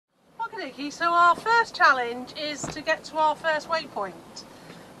Vicky, so our first challenge is to get to our first waypoint.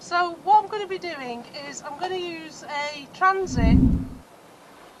 So what I'm going to be doing is I'm going to use a transit. I'm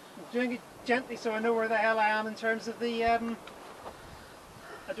doing it gently so I know where the hell I am in terms of the I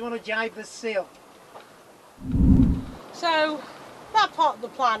don't want to jibe this sail. So that part of the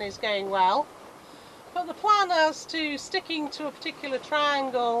plan is going well, but the plan as to sticking to a particular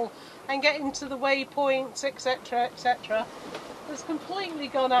triangle and getting to the waypoints, etc, etc, has completely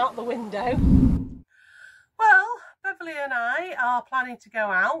gone out the window. Well, Beverly and I are planning to go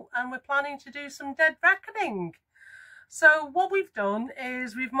out and we're planning to do some dead reckoning. So what we've done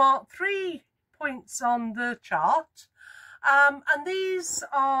is we've marked 3 points on the chart, and these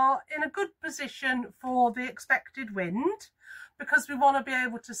are in a good position for the expected wind, because we want to be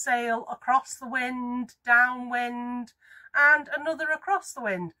able to sail across the wind, downwind, and another across the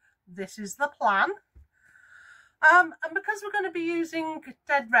wind. This is the plan. And because we're going to be using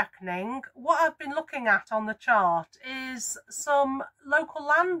dead reckoning, what I've been looking at on the chart is some local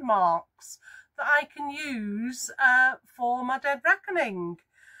landmarks that I can use for my dead reckoning.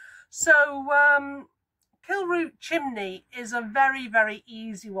 So Kilroot Chimney is a very, very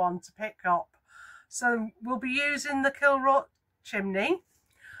easy one to pick up. So we'll be using the Kilroot Chimney.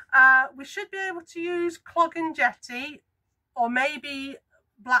 We should be able to use Clog and Jetty or maybe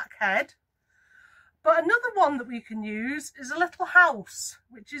Blackhead. But another one that we can use is a little house,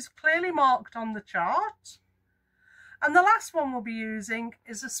 which is clearly marked on the chart. And the last one we'll be using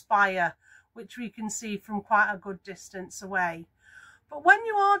is a spire, which we can see from quite a good distance away. But when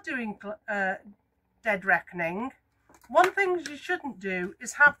you are doing dead reckoning, one thing you shouldn't do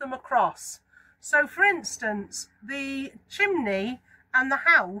is have them across. So for instance, the chimney and the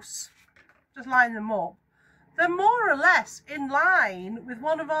house, just line them up, they're more or less in line with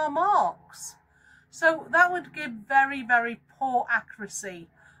one of our marks. So that would give very, very poor accuracy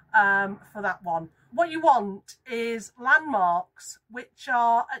for that one. What you want is landmarks which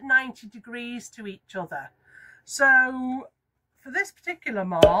are at 90 degrees to each other. So for this particular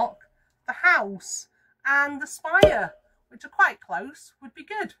mark, the house and the spire, which are quite close, would be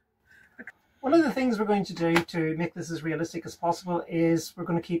good. One of the things we're going to do to make this as realistic as possible is we're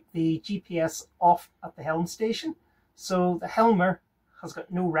going to keep the GPS off at the helm station. So the helmer has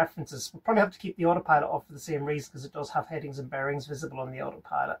got no references. We'll probably have to keep the autopilot off for the same reason, because it does have headings and bearings visible on the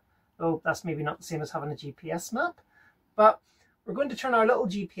autopilot. Though that's maybe not the same as having a GPS map. But we're going to turn our little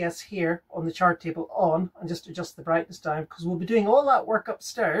GPS here on the chart table on and just adjust the brightness down, because we'll be doing all that work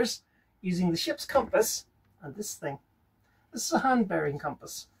upstairs using the ship's compass and this thing. This is a hand bearing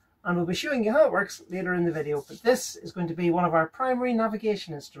compass, and we'll be showing you how it works later in the video, but this is going to be one of our primary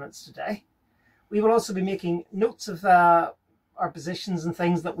navigation instruments today. We will also be making notes of our positions and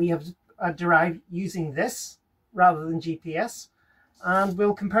things that we have derived using this rather than GPS, and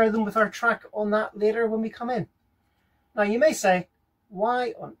we'll compare them with our track on that later when we come in. Now you may say,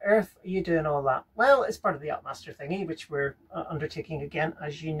 why on earth are you doing all that? Well, it's part of the Yachtmaster thingy, which we're undertaking again,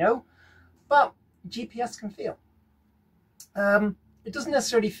 as you know, but GPS can fail. It doesn't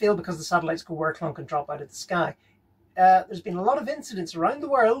necessarily fail because the satellites go where clunk and drop out of the sky. There's been a lot of incidents around the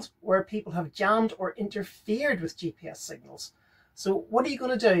world where people have jammed or interfered with GPS signals. So what are you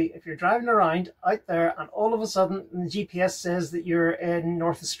going to do if you're driving around out there and all of a sudden the GPS says that you're in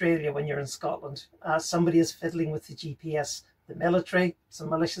North Australia when you're in Scotland? Somebody is fiddling with the GPS, the military, some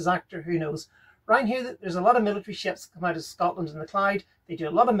malicious actor, who knows. Around here there's a lot of military ships that come out of Scotland and the Clyde. They do a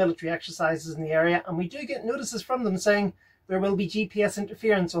lot of military exercises in the area, and we do get notices from them saying there will be GPS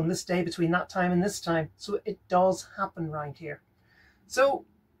interference on this day between that time and this time. So it does happen around here. So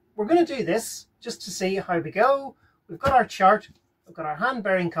we're going to do this just to see how we go. We've got our chart, we've got our hand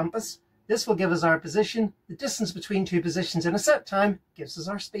bearing compass. This will give us our position. The distance between two positions in a set time gives us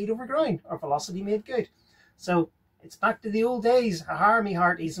our speed over ground, our velocity made good. So it's back to the old days, me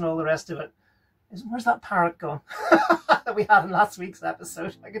hearties and all the rest of it. Where's that parrot gone that we had in last week's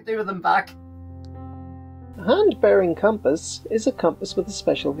episode? I could do with them back. A hand-bearing compass is a compass with a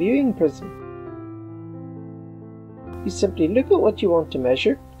special viewing prism. You simply look at what you want to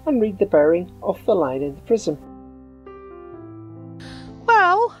measure and read the bearing off the line in the prism.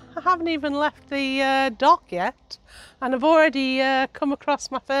 Well, I haven't even left the dock yet, and I've already come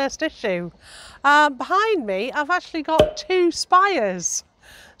across my first issue. Behind me I've actually got 2 spires.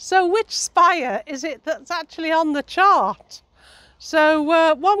 So which spire is it that's actually on the chart? So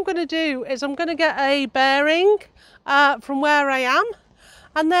what I'm going to do is I'm going to get a bearing from where I am,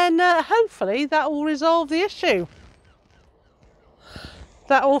 and then hopefully that will resolve the issue.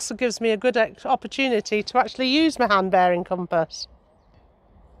 That also gives me a good opportunity to actually use my hand bearing compass.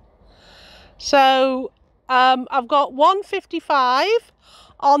 So I've got 155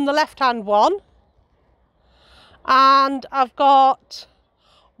 on the left hand one, and I've got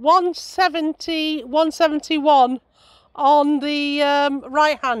 170, 171 on the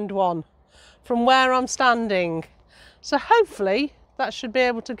right hand one from where I'm standing. So hopefully that should be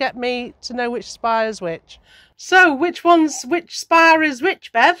able to get me to know which spire is which. So which spire is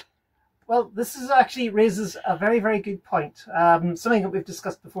which, Bev? Well, this is actually raises a very, very good point. Something that we've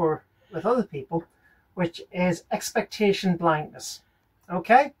discussed before with other people, which is expectation blindness.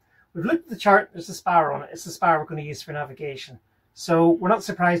 Okay? We've looked at the chart, there's a spire on it. It's the spire we're going to use for navigation. So we're not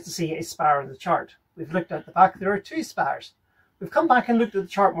surprised to see a spire on the chart. We've looked at the back, there are 2 spires. We've come back and looked at the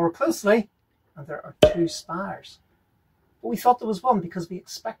chart more closely, and there are 2 spires. But we thought there was one because we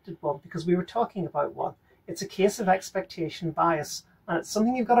expected one, because we were talking about one. It's a case of expectation bias, and it's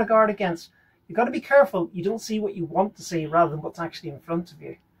something you've got to guard against. You've got to be careful you don't see what you want to see rather than what's actually in front of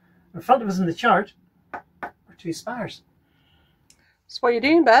you. In front of us in the chart are 2 spires. So what are you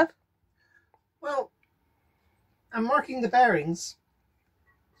doing, Bev? Well, I'm marking the bearings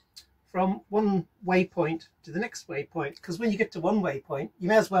from one waypoint to the next waypoint, because when you get to one waypoint, you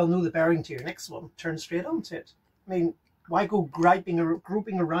may as well know the bearing to your next one, turn straight onto it. I mean, why go groping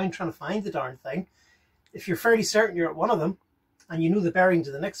around trying to find the darn thing? If you're fairly certain you're at one of them, and you know the bearing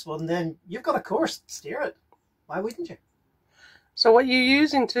to the next one, then you've got a course, steer it. Why wouldn't you? So what are you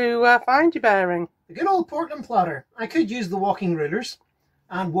using to find your bearing? The good old Portland plotter. I could use the walking rulers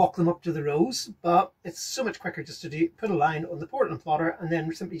and walk them up to the rows, but it's so much quicker just to put a line on the Portland plotter and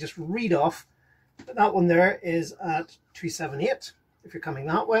then simply just read off that that one there is at 278 if you're coming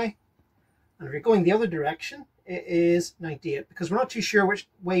that way, and if you're going the other direction it is 98, because we're not too sure which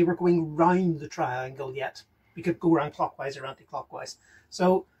way we're going round the triangle yet. We could go around clockwise or anti-clockwise.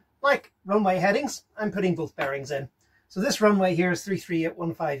 So like runway headings, I'm putting both bearings in. So this runway here is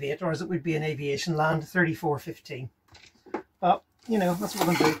 338158, or as it would be in aviation land, 3415. But you know, that's what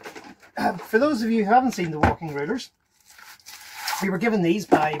I'm going to do. For those of you who haven't seen the walking rulers, we were given these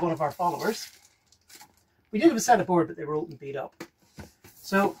by one of our followers. We did have a set aboard, but they were old and beat up.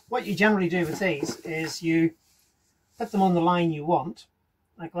 So what you generally do with these is you put them on the line you want,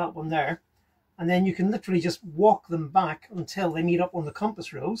 like that one there, and then you can literally just walk them back until they meet up on the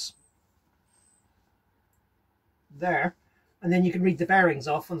compass rose. There. And then you can read the bearings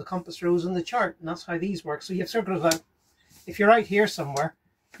off on the compass rose on the chart, and that's how these work. So you have sort of a, if you're out here somewhere,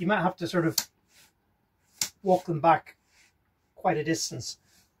 you might have to sort of walk them back quite a distance.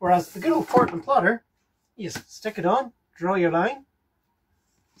 Whereas the good old Portland plotter, you just stick it on, draw your line,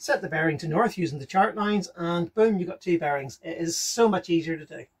 set the bearing to north using the chart lines, and boom, you've got 2 bearings. It is so much easier to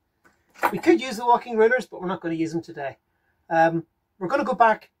do. We could use the walking rulers, but we're not going to use them today. We're going to go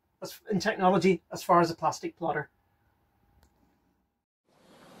back in technology as far as a plastic plotter.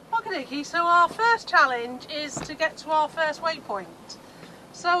 Okay, so our first challenge is to get to our first waypoint.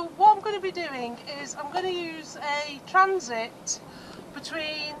 So what I'm going to be doing is I'm going to use a transit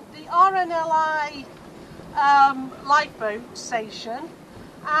between the RNLI lifeboat station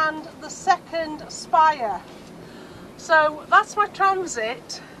and the second spire. So that's my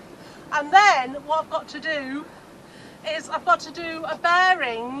transit, and then what I've got to do is I've got to do a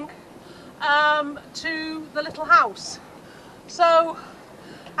bearing to the little house. So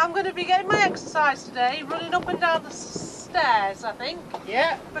I'm going to be getting my exercise today, running up and down the stairs, I think.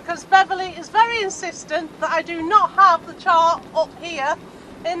 Yeah. Because Beverly is very insistent that I do not have the chart up here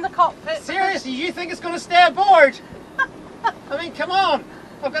in the cockpit. Seriously, you think it's going to stay aboard? I mean, come on.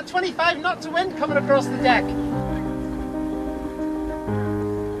 I've got 25 knots of wind coming across the deck.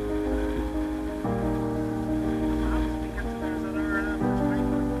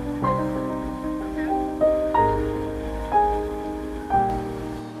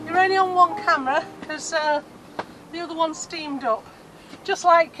 On one camera because the other one's steamed up, just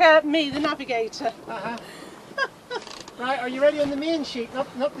like me, the navigator. Right, are you ready on the main sheet,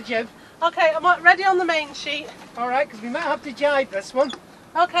 not the jib? Okay, I'm ready on the main sheet. Alright, because we might have to jibe this one.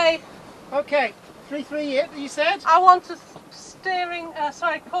 Okay. Okay, 338 you said? I want a steering,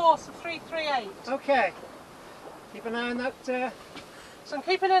 course of 338. Okay, keep an eye on that. So I'm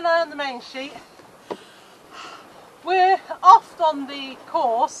keeping an eye on the main sheet. We're off on the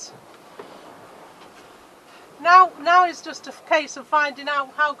course. Now it's just a case of finding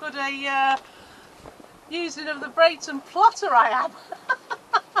out how good a using of the Brayton plotter I am.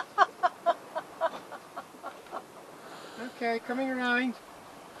 Okay, coming around.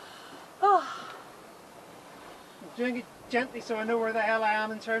 Oh. I'm doing it gently so I know where the hell I am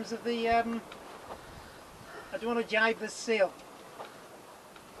in terms of the I don't want to jibe this sail.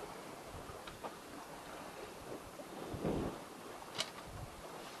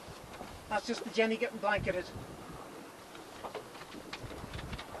 That's just the Jenny getting blanketed.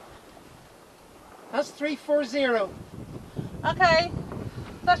 That's 340. Okay,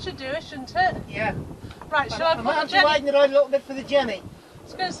 that should do it, shouldn't it? Yeah. Right, shall I I put might the have to Jenny? widen it out a little bit for the Jenny. I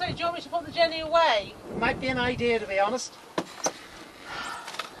was going to say, do you want me to put the Jenny away? Might be an idea, to be honest.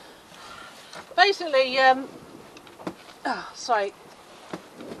 Basically, sorry.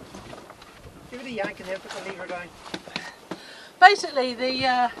 Give it a yank and then put the lever down. Basically,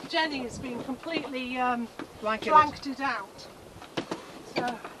 the Jenny has been completely blanketed out.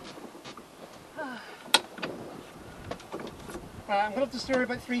 So, I'm going to have to stir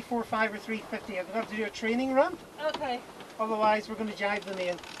about 345 or 350. I'm going to have to do a training run. okay. Otherwise, we're going to jive them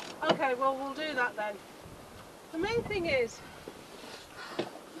in. Okay, well, we'll do that then. The main thing is,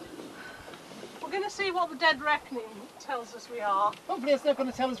 we're going to see what the dead reckoning tells us we are. Hopefully, it's not going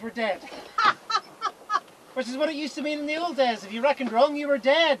to tell us we're dead. Which is what it used to mean in the old days. If you reckoned wrong, you were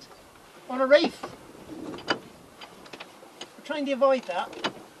dead on a reef. We're trying to avoid that.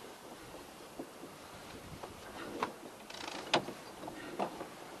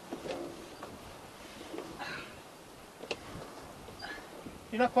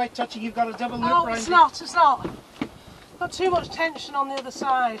 You're not quite touching, you've got a double loop Oh, around it's it. not, it's not. Got too much tension on the other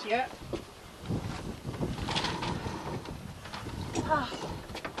side. Yeah. Ah.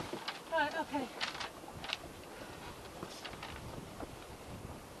 Right, okay.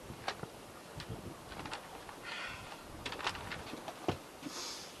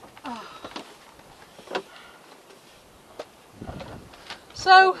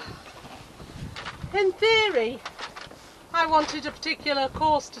 So, in theory, I wanted a particular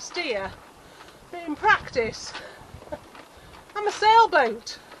course to steer, but in practice, I'm a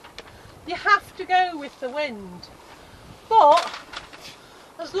sailboat. You have to go with the wind. But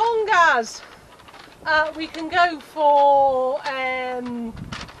as long as we can go for,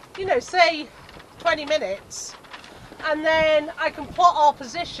 you know, say 20 minutes, and then I can plot our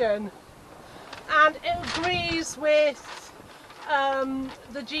position, and it agrees with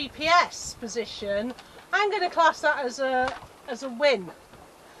the GPS position, I'm going to class that as a win.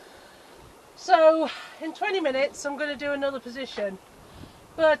 So in 20 minutes I'm going to do another position.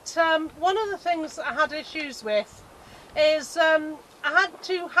 But one of the things that I had issues with is I had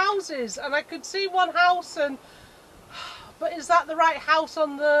two houses and I could see one house, but is that the right house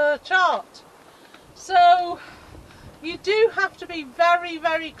on the chart? So you do have to be very,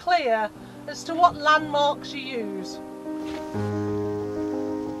 very clear as to what landmarks you use.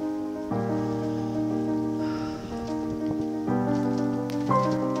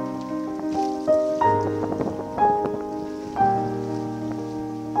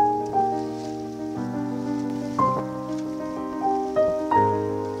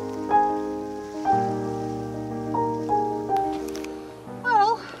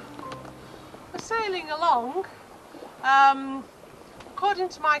 Along, according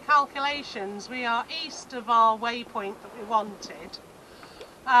to my calculations, we are east of our waypoint that we wanted,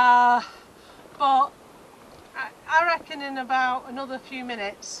 but I reckon in about another few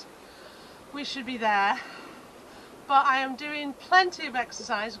minutes we should be there. But I am doing plenty of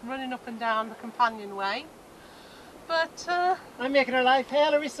exercise, running up and down the companionway. But I'm making her life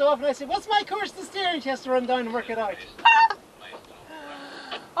hell every so often. I say, what's my course to steer? And she has to run down and work it out.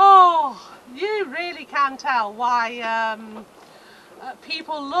 Oh, you really can tell why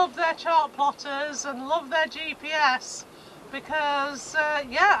people love their chart plotters and love their GPS, because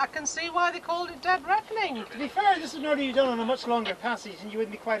yeah, I can see why they called it dead reckoning. To be fair, this would normally be done on a much longer passage and you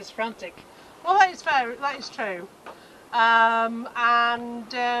wouldn't be quite as frantic. Well, that is fair, that is true. But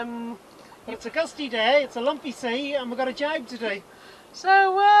it's a gusty day, it's a lumpy sea, and we've got a jibe to do.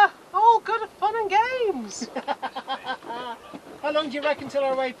 So, all good fun and games. How long do you reckon till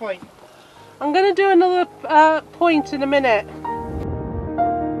our waypoint? I'm going to do another point in a minute.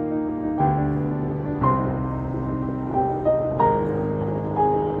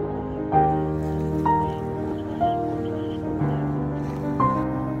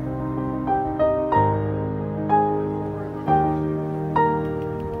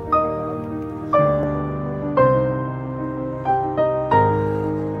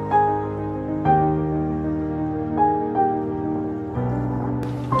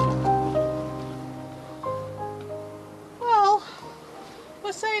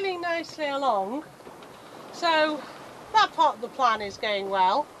 Sailing nicely along, so that part of the plan is going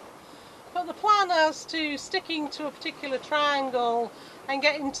well, but the plan as to sticking to a particular triangle and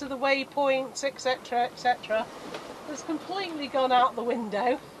getting to the waypoints, etc, etc, has completely gone out the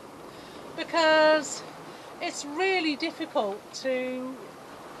window, because it's really difficult to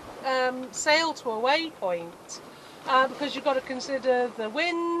sail to a waypoint, because you've got to consider the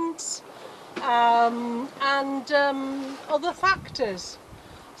winds and other factors.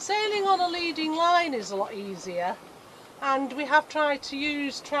 Sailing on a leading line is a lot easier, and we have tried to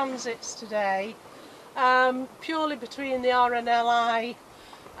use transits today, purely between the RNLI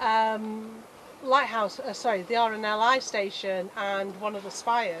the RNLI station and one of the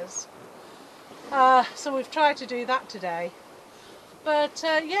spires. So we've tried to do that today. But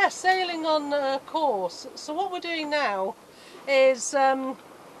yeah, sailing on a course. So what we're doing now is, in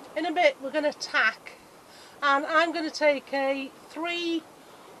a bit we're going to tack, and I'm going to take a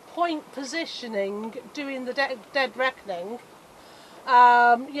 3-point positioning, doing the dead reckoning,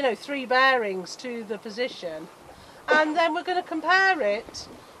 you know, 3 bearings to the position, and then we're going to compare it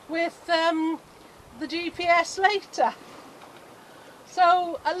with the GPS later.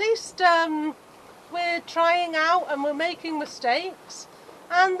 So at least we're trying out and we're making mistakes,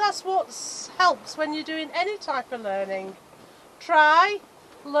 and that's what helps when you're doing any type of learning. Try,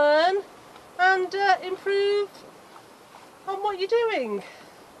 learn, and improve on what you're doing.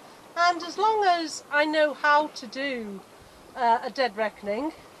 And as long as I know how to do a dead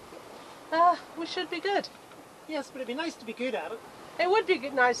reckoning, we should be good. Yes, but it'd be nice to be good at it. It would be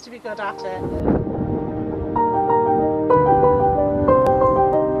nice to be good at it.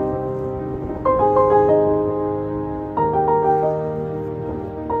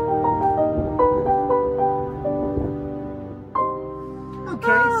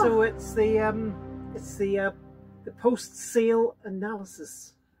 Okay, so it's the post-sale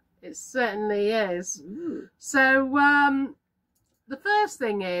analysis. It certainly is. Ooh. So the first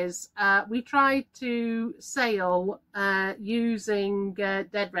thing is we tried to sail using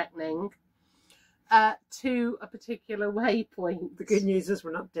dead reckoning to a particular waypoint. The good news is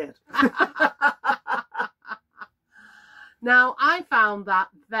we're not dead. Now, I found that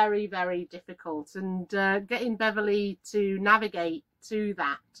very, very difficult, and getting Beverly to navigate to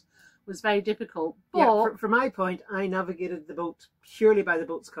that was very difficult. But yeah, from my point, I navigated the boat purely by the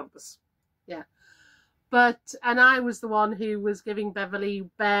boat's compass. Yeah. And I was the one who was giving Beverly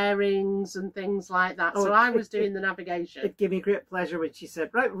bearings and things like that. So I was doing the navigation. It gave me great pleasure when she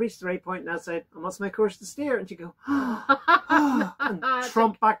said, right, we reached the right point, and I said, I'm on my course to steer. And she'd go, oh, and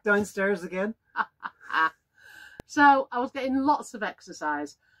trump back downstairs again. So I was getting lots of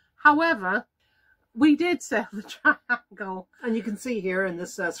exercise. However, we did sail the triangle. And you can see here in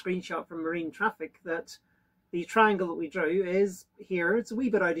this screenshot from Marine Traffic that the triangle that we drew is here. It's a wee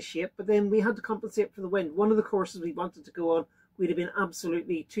bit out of shape, but then we had to compensate for the wind. One of the courses we wanted to go on, we'd have been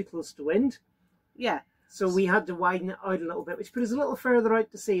absolutely too close to wind. Yeah. So we had to widen it out a little bit, which put us a little further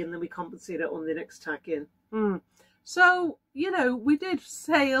out to sea, and then we compensated on the next tack in. So, you know, we did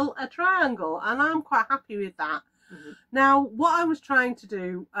sail a triangle, and I'm quite happy with that. Mm-hmm. Now, what I was trying to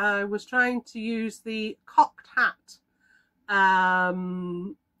do, I was trying to use the cocked hat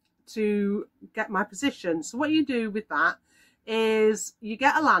to get my position. So what you do with that is you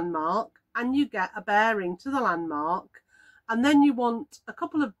get a landmark and you get a bearing to the landmark, and then you want a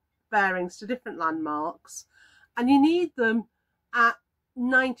couple of bearings to different landmarks, and you need them at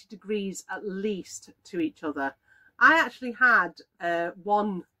 90 degrees at least to each other. I actually had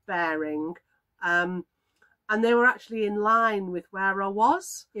one bearing, and they were actually in line with where I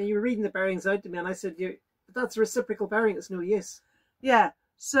was. Yeah, you were reading the bearings out to me, and I said, that's a reciprocal bearing, it's no use. Yeah,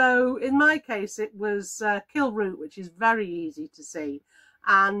 so in my case it was kill route, which is very easy to see,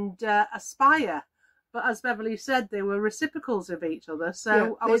 and aspire. But as Beverly said, they were reciprocals of each other.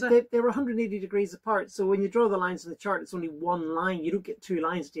 So yeah, they were 180 degrees apart. So when you draw the lines on the chart, it's only one line. You don't get 2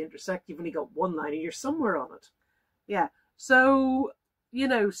 lines to intersect. You've only got 1 line, and you're somewhere on it. Yeah. So, you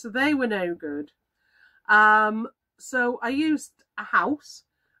know, so they were no good. So I used a house,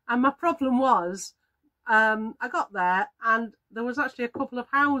 and my problem was, I got there and there was actually a couple of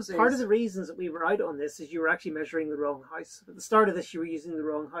houses. Part of the reasons that we were out on this is you were actually measuring the wrong house. At the start of this, you were using the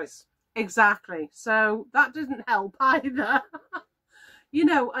wrong house. Exactly. So that didn't help either. You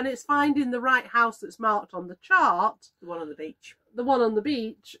know, and it's finding the right house that's marked on the chart. The one on the beach. The one on the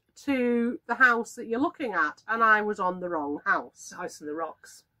beach to the house that you're looking at. And I was on the wrong house. The house in the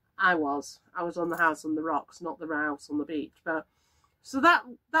rocks. I was on the house on the rocks, not the house on the beach. But so that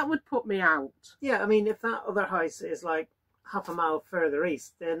would put me out. Yeah, I mean, if that other house is like half a mile further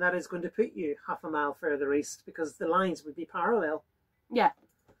east, then that is going to put you half a mile further east because the lines would be parallel. Yeah.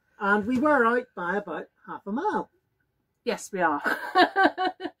 And we were out by about half a mile. Yes, we are.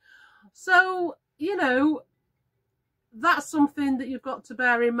 So, you know, that's something that you've got to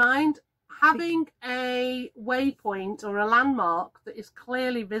bear in mind. Having a waypoint or a landmark that is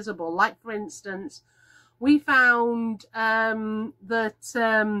clearly visible, like for instance, we found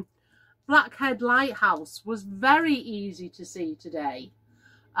that Blackhead Lighthouse was very easy to see today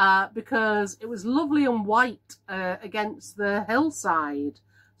because it was lovely and white against the hillside.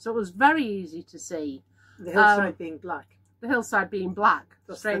 So it was very easy to see. The hillside being black. The hillside being black.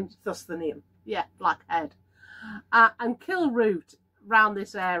 Thus the name. Yeah, Blackhead. And kill route round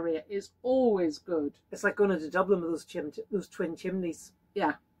this area is always good. It's like going into Dublin with those twin chimneys.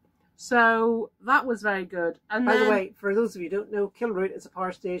 Yeah. So that was very good. And by the way, for those of you who don't know, Kilroot is a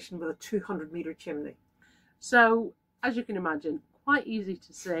power station with a 200-metre chimney. So, as you can imagine, quite easy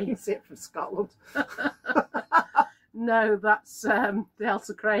to see. You can see it from Scotland. No, that's the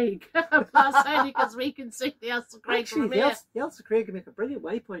Ailsa Craig. That's only because we can see the Ailsa Craig from here. The Ailsa Craig can make a brilliant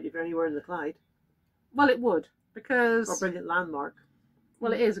waypoint if you're anywhere in the Clyde. Well, it would, because... Or a brilliant landmark.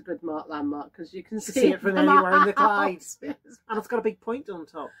 Well, it is a good landmark, because you can see it from anywhere in the Clyde. Yes. And it's got a big point on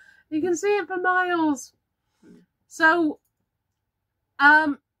top. You can see it for miles. So,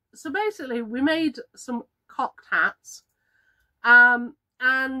 so basically, we made some cocked hats.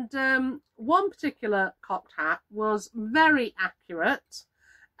 One particular cocked hat was very accurate.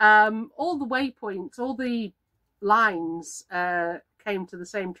 All the waypoints, all the lines came to the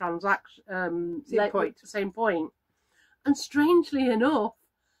same transaction, same point. And strangely enough,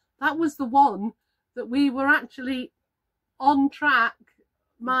 that was the one that we were actually on track.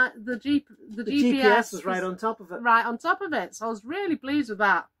 The GPS was right on top of it. Right on top of it. So I was really pleased with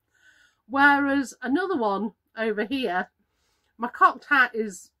that. Whereas another one over here, my cocked hat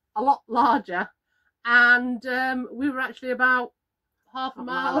is a lot larger, and we were actually about half a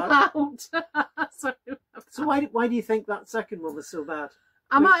mile out. So why do you think that second one was so bad?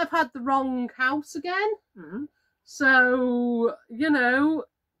 I might have had the wrong house again. Mm-hmm. So, you know,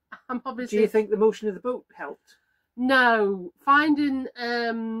 I'm obviously... Do you think the motion of the boat helped? No. Finding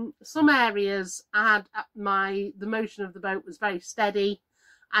some areas I had the motion of the boat was very steady.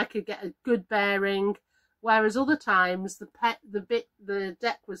 I could get a good bearing. Whereas other times the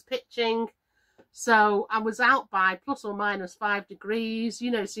deck was pitching, so I was out by plus or minus 5 degrees. You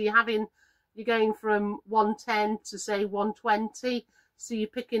know, so you're going from 110 to say 120, so you're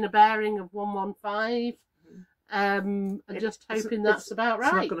picking a bearing of 115, and just hoping that's about right.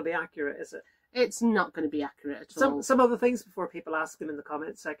 It's not going to be accurate, is it? It's not going to be accurate at all. Some other things before people ask them in the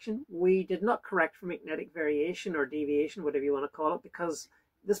comments section. We did not correct for magnetic variation or deviation, whatever you want to call it, because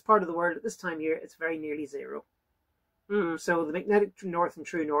this part of the world at this time of year, it's very nearly zero. So the magnetic north and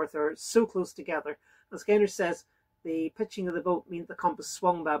true north are so close together. As Gaynor says, the pitching of the boat means the compass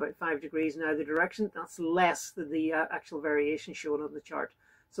swung by about 5 degrees in either direction. That's less than the actual variation shown on the chart.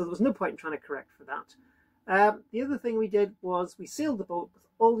 So there was no point in trying to correct for that. The other thing we did was we sailed the boat with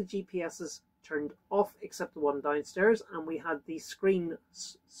all the GPSs turned off except the one downstairs, and we had the screen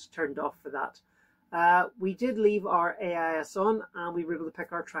turned off for that. We did leave our AIS on, and we were able to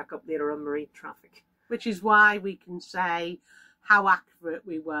pick our track up later on marine traffic. Which is why we can say how accurate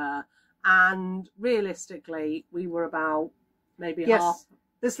we were. And realistically, we were about maybe half.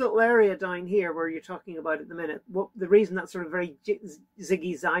 This little area down here where you're talking about at the minute, the reason that's sort of very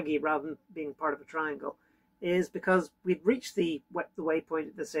ziggy-zaggy rather than being part of a triangle is because we'd reached the waypoint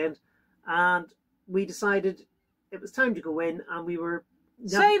at this end, and we decided it was time to go in, and we were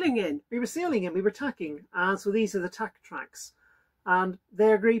sailing in. We were sailing in, we were tacking, and so these are the tack tracks. And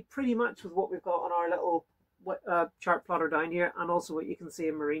they agree pretty much with what we've got on our little chart plotter down here, and also what you can see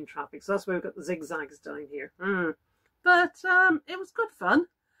in marine traffic. So that's why we've got the zigzags down here. But it was good fun.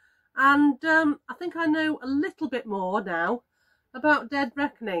 And I think I know a little bit more now about dead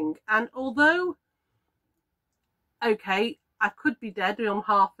reckoning. And although, okay, I could be dead on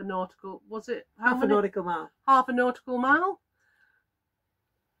half a nautical, was it? Half a nautical mile. Half a nautical mile?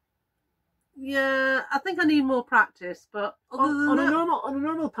 Yeah, I think I need more practice, but other than that... On a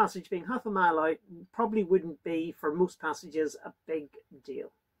normal passage, being half a mile out probably wouldn't be, for most passages, a big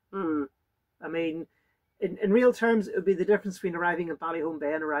deal. I mean, in real terms, it would be the difference between arriving at Ballyholme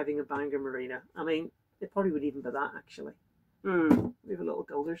Bay and arriving at Bangor Marina. I mean, it probably would even be that, actually. We have a little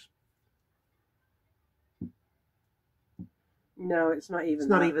Guilders. No, it's not even that. It's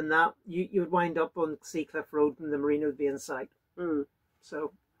not even that. You would wind up on Seacliff Road and the marina would be in sight.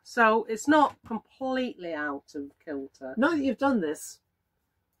 So it's not completely out of kilter. Now that you've done this,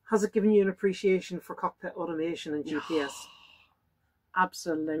 has it given you an appreciation for cockpit automation and GPS?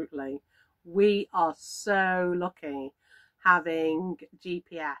 Absolutely. We are so lucky having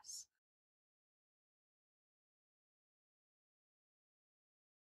GPS.